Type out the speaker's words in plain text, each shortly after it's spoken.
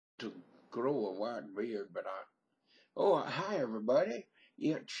to grow a white beard, but hi everybody.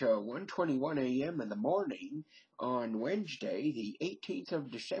 It's 1:21 a.m. in the morning on Wednesday, the 18th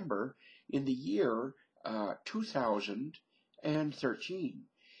of December in the year 2013.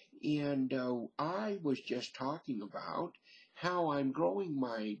 And I was just talking about how I'm growing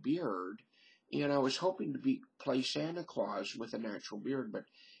my beard, and I was hoping to play Santa Claus with a natural beard, but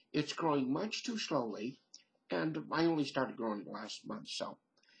it's growing much too slowly, and I only started growing it last month, so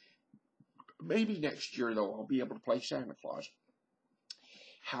maybe next year, though, I'll be able to play Santa Claus.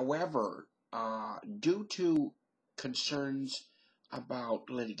 However, due to concerns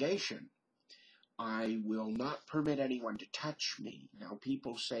about litigation, I will not permit anyone to touch me. Now,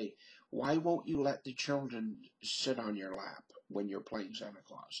 people say, why won't you let the children sit on your lap when you're playing Santa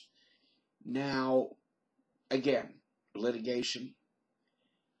Claus? Now, again, litigation,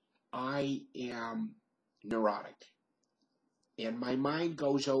 I am neurotic. And my mind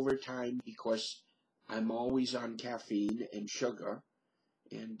goes overtime because I'm always on caffeine and sugar.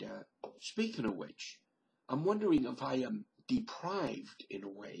 And speaking of which, I'm wondering if I am deprived in a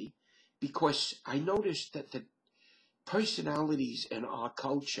way, because I noticed that the personalities in our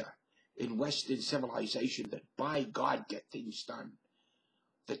culture, in Western civilization, that by God get things done,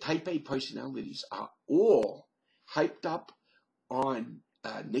 the type A personalities are all hyped up on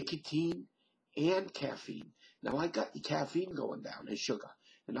nicotine and caffeine. Now, I got the caffeine going down in sugar,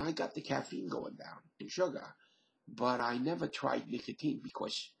 and I got the caffeine going down in sugar, but I never tried nicotine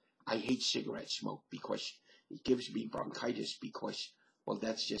because I hate cigarette smoke, because it gives me bronchitis, because, well,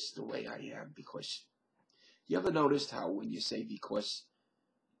 that's just the way I am. Because you ever noticed how when you say because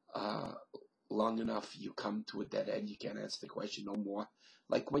long enough you come to a dead end, you can't answer the question no more?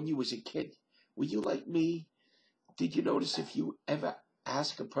 Like when you was a kid, were you like me? Did you notice if you ever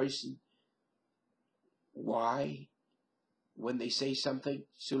ask a person why, when they say something,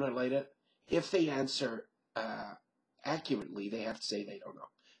 sooner or later, if they answer accurately, they have to say they don't know.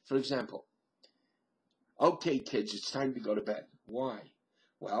 For example, okay, kids, it's time to go to bed. Why?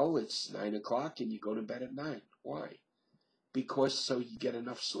 Well, it's 9 o'clock and you go to bed at 9. Why? Because so you get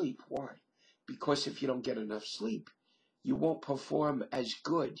enough sleep. Why? Because if you don't get enough sleep, you won't perform as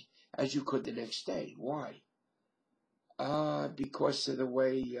good as you could the next day. Why? Because of the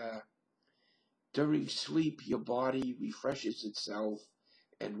way during sleep your body refreshes itself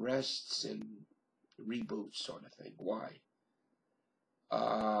and rests and reboots, sort of thing. Why?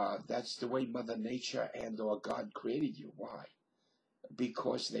 That's the way Mother Nature and or God created you. Why?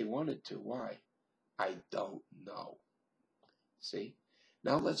 Because they wanted to. Why? I don't know. See?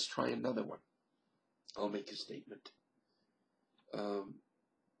 Now let's try another one. I'll make a statement.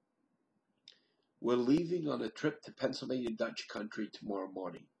 We're leaving on a trip to Pennsylvania Dutch country tomorrow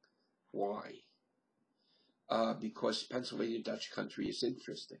morning. Why? Because Pennsylvania Dutch country is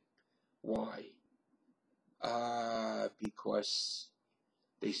interesting. Why? Because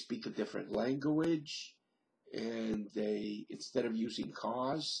they speak a different language, and they, instead of using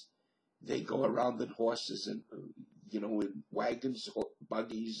cars, they go around in horses and, in wagons,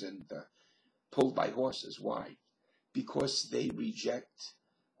 buggies, and pulled by horses. Why? Because they reject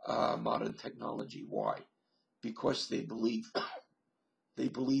modern technology. Why? Because they believe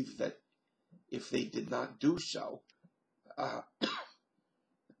that if they did not do so,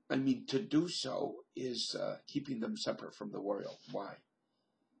 to do so is keeping them separate from the world. Why?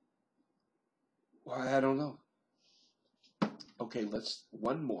 Why, I don't know. Okay,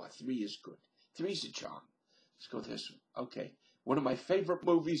 one more. 3 is good. 3's a charm. Let's go this one. Okay, one of my favorite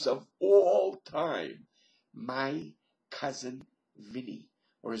movies of all time, My Cousin Vinny,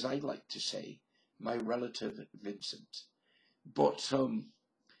 or as I like to say, My Relative Vincent. But,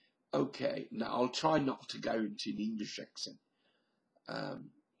 okay, now I'll try not to go into an English accent.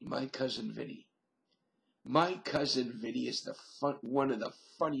 My Cousin Vinny. My Cousin Vinny is one of the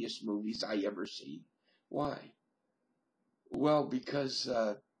funniest movies I ever seen. Why? Well, because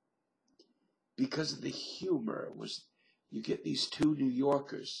of the humor. You get these 2 New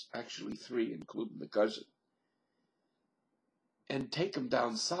Yorkers, actually 3, including the cousin, and take them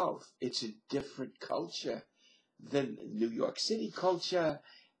down south. It's a different culture than New York City culture,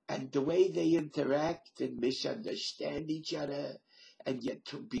 and the way they interact and misunderstand each other, and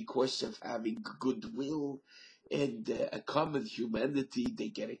yet because of having goodwill and a common humanity, they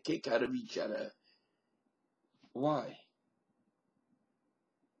get a kick out of each other. Why?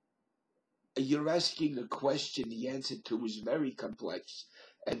 You're asking a question the answer to is very complex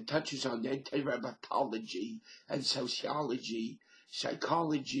and touches on anthropology and sociology,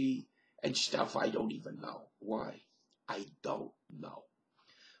 psychology, and stuff I don't even know. Why? I don't know.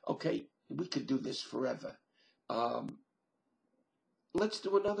 Okay, we could do this forever. Let's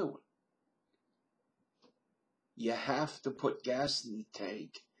do another one. You have to put gas in the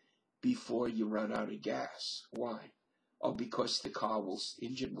tank before you run out of gas. Why? Oh, because the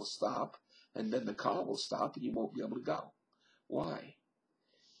engine will stop, and then the car will stop, and you won't be able to go. Why?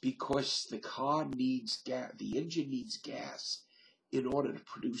 Because the car needs gas, the engine needs gas in order to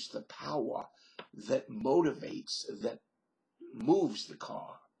produce the power that motivates, that moves the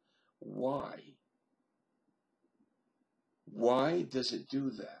car. Why? Why does it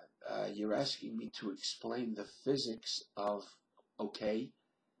do that? You're asking me to explain the physics of, okay,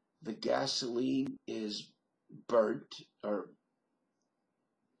 the gasoline is burnt, or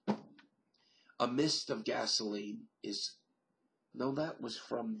a mist of gasoline is, no, that was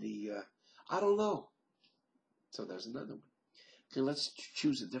from the, I don't know. So there's another one. Okay, let's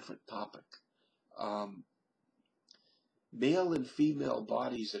choose a different topic. Male and female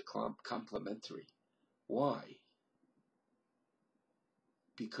bodies are complementary. Why?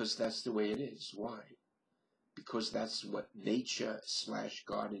 Because that's the way it is. Why? Because that's what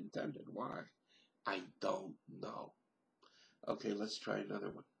nature/God intended. Why? I don't know. Okay, let's try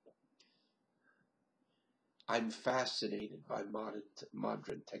another one. I'm fascinated by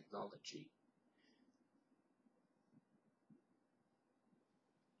modern technology.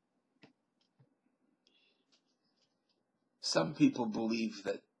 Some people believe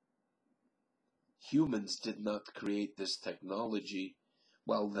that humans did not create this technology,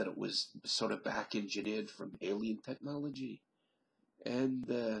 well, that it was sort of back engineered from alien technology. And,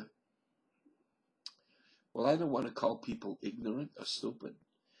 well, I don't want to call people ignorant or stupid.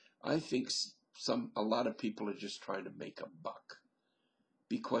 I think a lot of people are just trying to make a buck.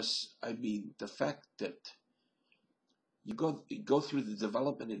 Because, I mean, the fact that you go through the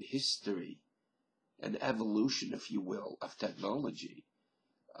development in history and evolution, if you will, of technology,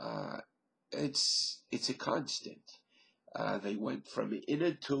 it's a constant. They went from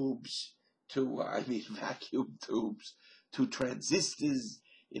inner tubes to, vacuum tubes to transistors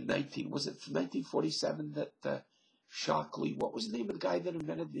in 1947 that Shockley, what was the name of the guy that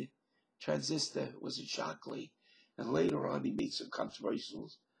invented the transistor? Was it Shockley? And later on he made some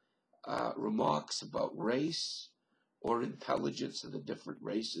controversial remarks about race or intelligence of the different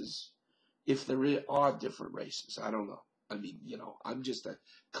races. If there are different races, I don't know. I mean, I'm just a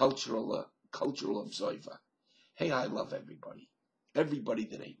cultural observer. Hey, I love everybody. Everybody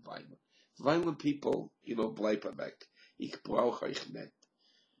that ain't violent. Violent people, bleiben weg. Ich brauche euch nicht.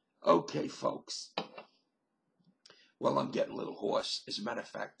 Okay, folks. Well, I'm getting a little hoarse. As a matter of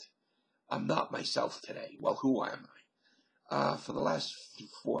fact, I'm not myself today. Well, who am I? For the last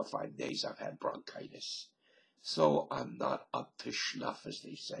 4 or 5 days, I've had bronchitis. So I'm not up to snuff, as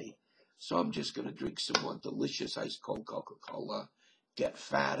they say. So I'm just going to drink some more delicious ice cold Coca-Cola, get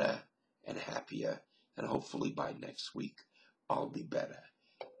fatter and happier, and hopefully by next week I'll be better.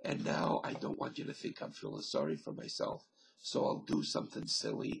 And now I don't want you to think I'm feeling sorry for myself, so I'll do something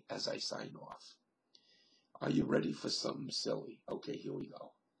silly as I sign off. Are you ready for something silly? Okay, here we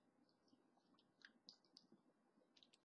go.